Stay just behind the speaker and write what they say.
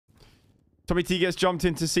Tommy T gets jumped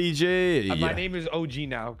into CG. My name is OG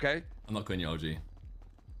now, okay? I'm not calling you OG.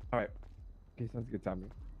 All right. Okay, sounds good, Tommy.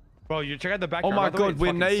 Bro, you check out the backyard. Oh my By the way, god, it's we're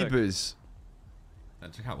fucking neighbors.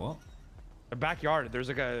 Check out what? The backyard. There's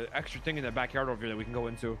like a extra thing in the backyard over here that we can go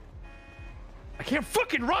into. I can't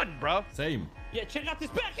fucking run, bro. Same. Yeah, check out this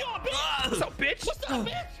backyard, bitch. What's up, bitch? What's up,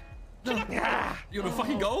 bitch? Check out You wanna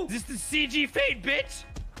fucking go? This is the CG fade, bitch.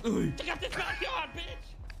 Check out this backyard,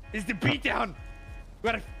 bitch. This is the beatdown. We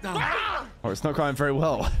gotta. Oh, it's not going very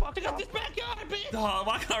well. Check out this backyard, bitch. Oh,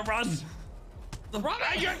 why can't I run? Run!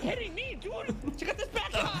 You're hitting me, dude. Check out this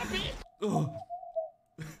backyard, bitch.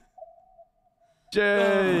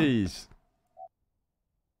 Jeez.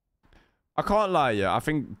 I can't lie, yeah. I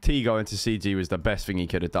think T going to CG was the best thing he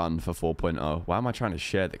could have done for 4.0. Why am I trying to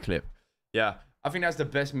share the clip? Yeah, I think that's the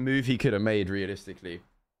best move he could have made, realistically.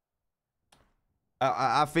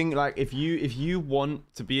 I think, like, if you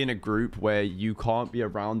want to be in a group where you can't be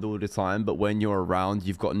around all the time, but when you're around,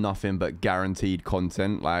 you've got nothing but guaranteed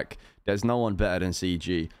content, like, there's no one better than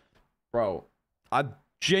CG. Bro, I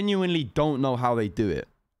genuinely don't know how they do it.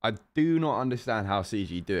 I do not understand how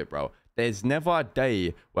CG do it, bro. There's never a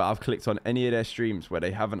day where I've clicked on any of their streams where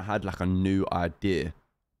they haven't had like a new idea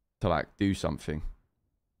to like do something.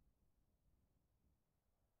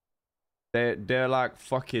 They're like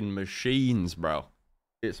fucking machines, bro.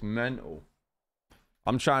 It's mental.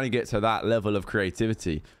 I'm trying to get to that level of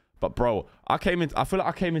creativity. But bro, I feel like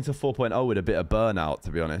I came into 4.0 with a bit of burnout,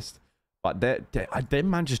 to be honest. But them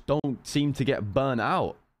man just don't seem to get burnt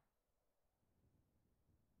out.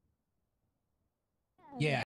 Yeah.